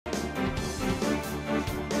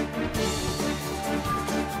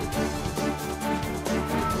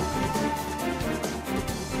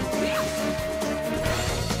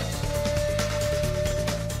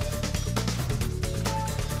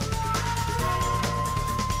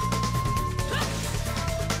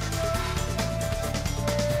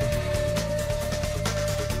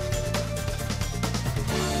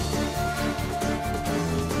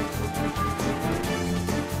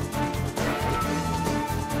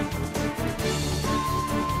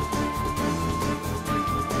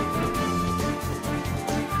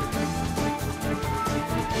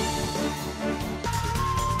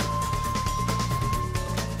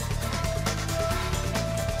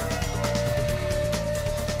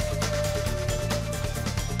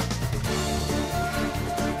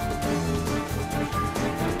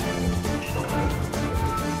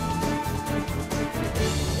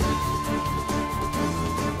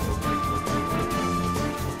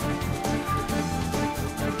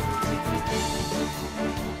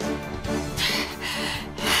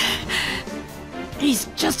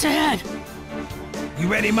Beast just ahead. You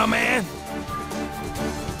ready, my man?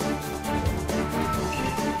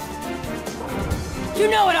 You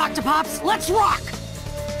know it, Octopops. Let's rock!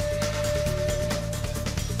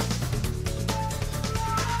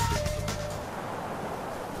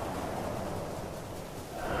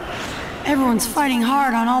 Everyone's fighting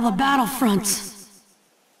hard on all the battlefronts.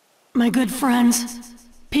 My good friends,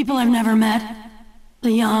 people I've never met,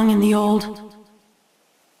 the young and the old.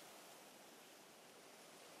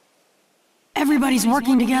 Everybody's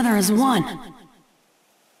working together as one.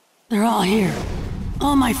 They're all here.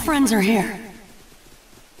 All my friends are here.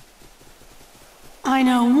 I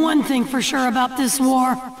know one thing for sure about this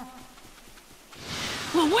war.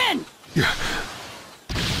 We'll win! Yeah.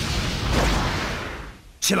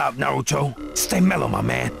 Chill out, Naruto. Stay mellow, my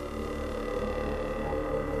man.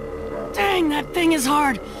 Dang, that thing is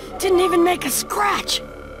hard. Didn't even make a scratch.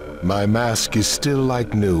 My mask is still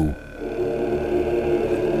like new.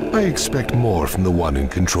 I expect more from the one in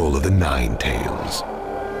control of the Nine Tails.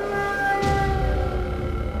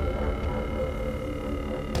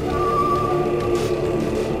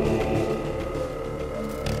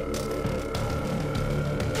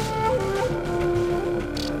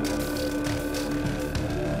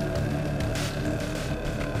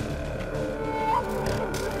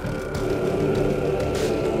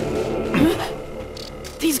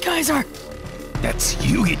 These guys are... That's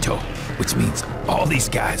Yugito, which means all these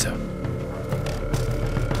guys are...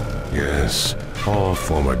 Yes, all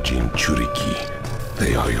former Jinchuriki.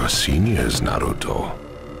 They are your seniors, Naruto.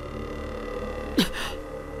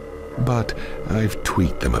 But I've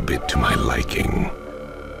tweaked them a bit to my liking.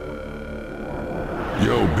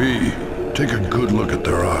 Yo, B, take a good look at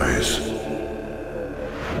their eyes.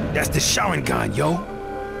 That's the Sharingan, yo.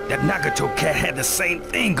 That Nagato cat had the same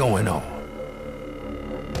thing going on.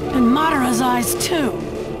 And Madara's eyes, too.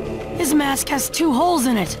 His mask has 2 holes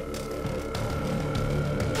in it.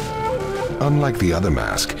 Unlike the other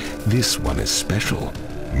mask, this one is special.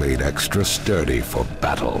 Made extra sturdy for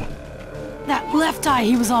battle. That left eye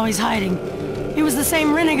he was always hiding. It was the same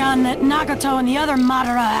Rinnegan that Nagato and the other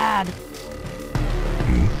Madara had.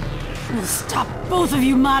 We'll stop both of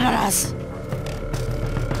you Madaras.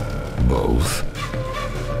 Both?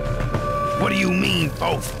 What do you mean,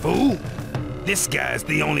 both, fool? This guy's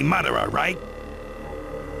the only Madara, right?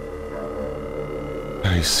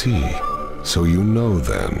 I see. So you know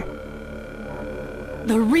then.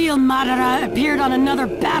 The real Madara appeared on another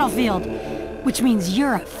battlefield, which means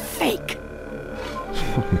you're a fake.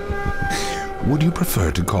 Would you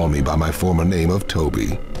prefer to call me by my former name of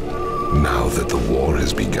Toby? Now that the war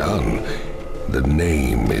has begun, the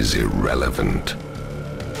name is irrelevant.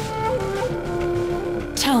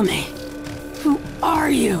 Tell me, who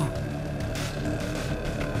are you?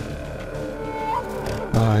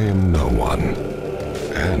 I am no one.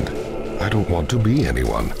 And I don't want to be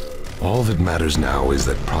anyone. All that matters now is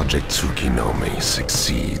that Project Tsukinome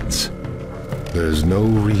succeeds. There's no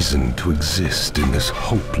reason to exist in this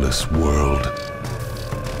hopeless world.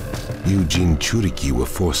 You Jinchuriki were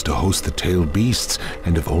forced to host the tailed beasts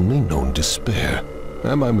and have only known despair.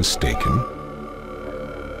 Am I mistaken?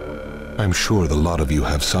 I'm sure the lot of you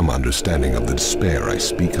have some understanding of the despair I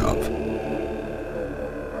speak of.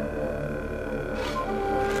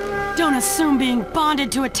 Don't assume being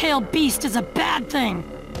bonded to a tailed beast is a bad thing.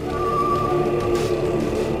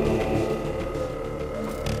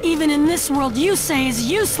 Even in this world you say is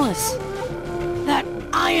useless. That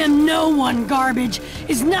I am no one garbage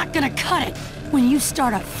is not gonna cut it when you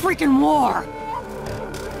start a freaking war.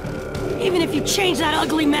 Even if you change that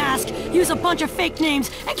ugly mask, use a bunch of fake names,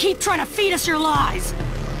 and keep trying to feed us your lies,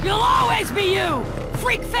 you'll always be you,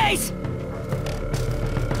 freak face!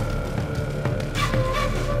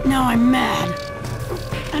 Now I'm mad.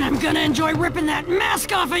 And I'm gonna enjoy ripping that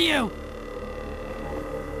mask off of you!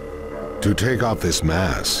 To take off this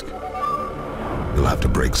mask, you'll have to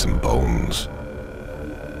break some bones.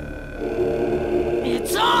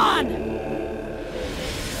 It's on!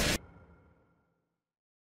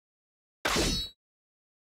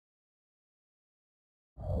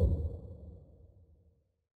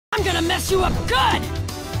 I'm gonna mess you up good!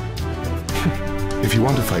 If you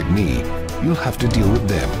want to fight me, you'll have to deal with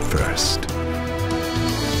them first.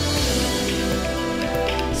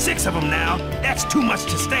 6 of them now, that's too much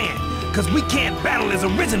to stand, cause we can't battle as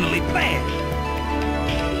originally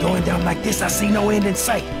planned. Going down like this, I see no end in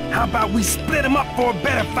sight. How about we split them up for a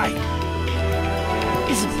better fight?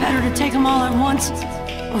 Is it better to take them all at once,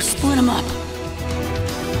 or split them up?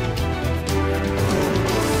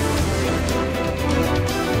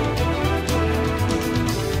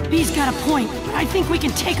 B's got a point, but I think we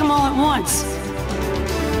can take them all at once.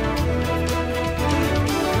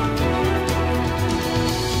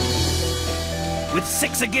 With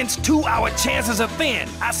 6 against 2, our chances are thin.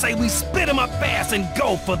 I say we split them up fast and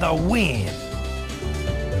go for the win.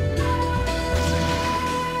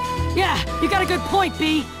 Yeah, you got a good point,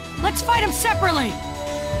 B. Let's fight them separately.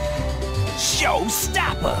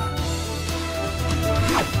 Showstopper!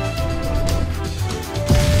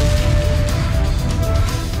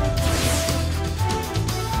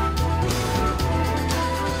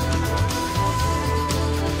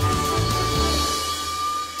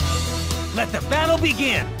 Let the battle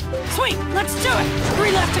begin! Sweet, let's do it!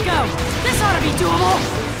 3 left to go. This ought to be doable.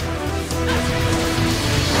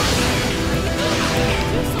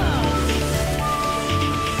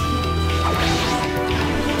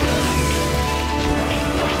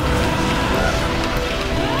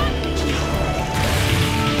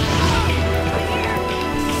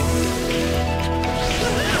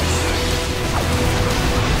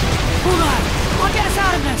 Hold on, I'll get us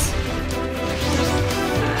out of this.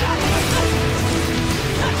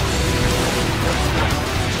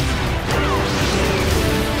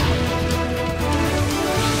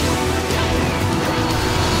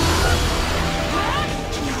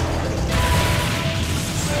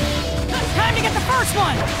 First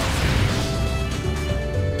one!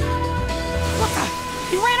 What the?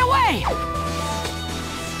 He ran away!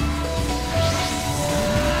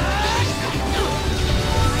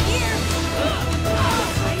 Right here!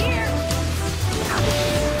 Right here!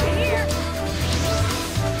 Right here!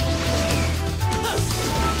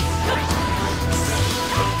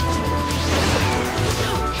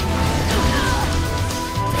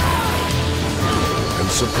 I'm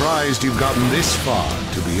surprised you've gotten this far,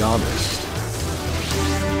 to be honest.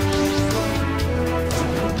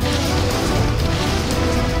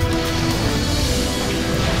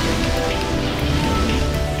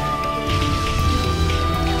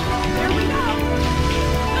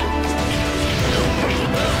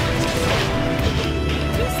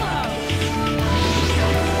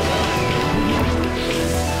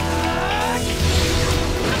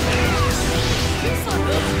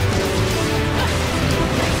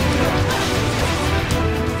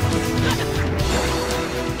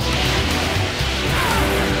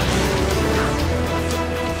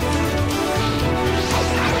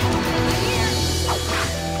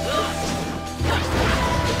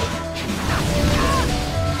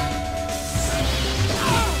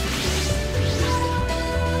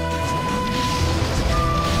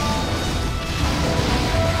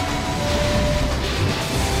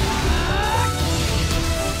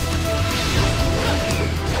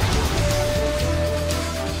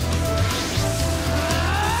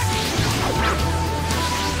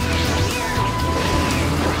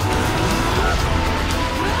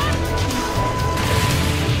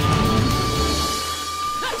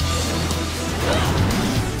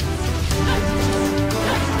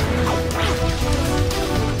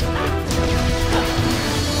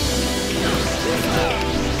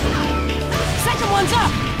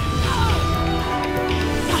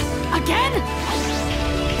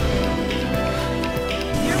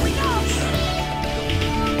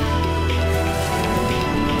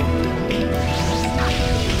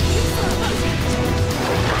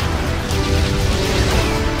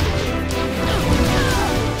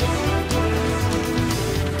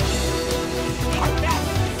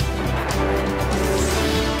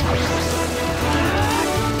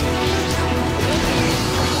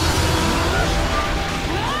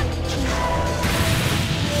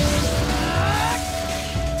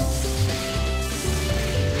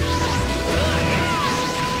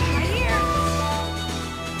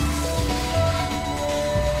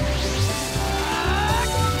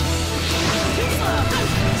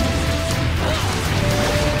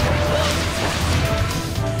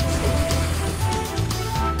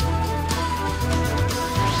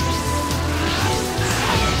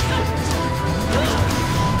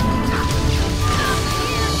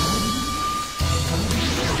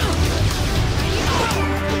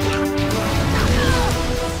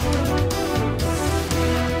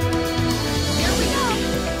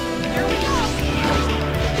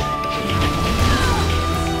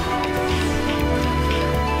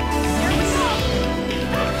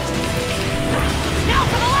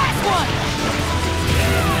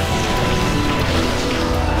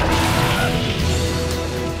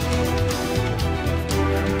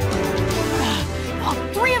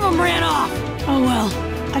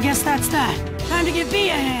 Guess that's that. Time to give B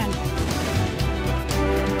a hand.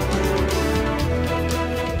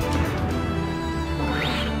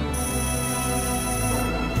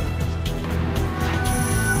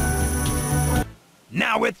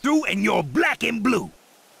 Now we're through and you're black and blue.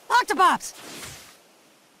 Octopops!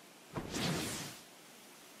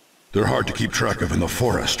 They're hard to keep track of in the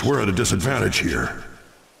forest. We're at a disadvantage here.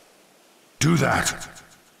 Do that.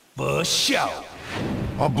 For sure.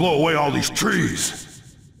 I'll blow away all these trees.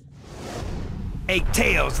 Eight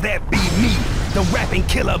tails, that be me, the rapping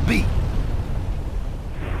Killer Bee.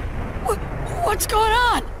 What's going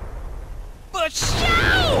on? For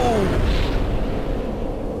sure!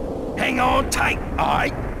 Hang on tight,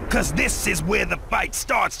 alright? Cause this is where the fight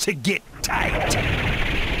starts to get tight.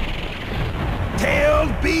 Tail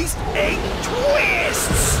Beast 8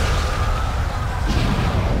 twists!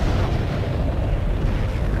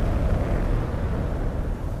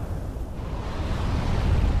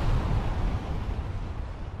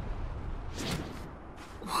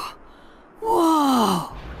 Whoa!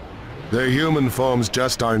 Their human forms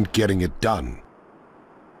just aren't getting it done.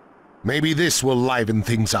 Maybe this will liven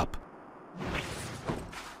things up.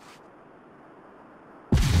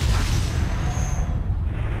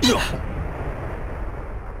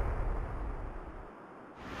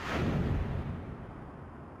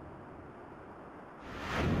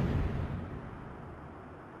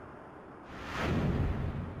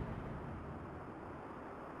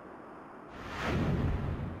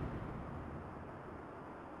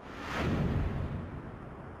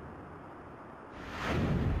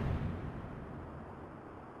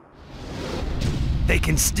 They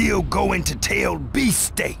can still go into tailed beast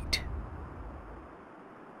state.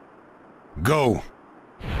 Go.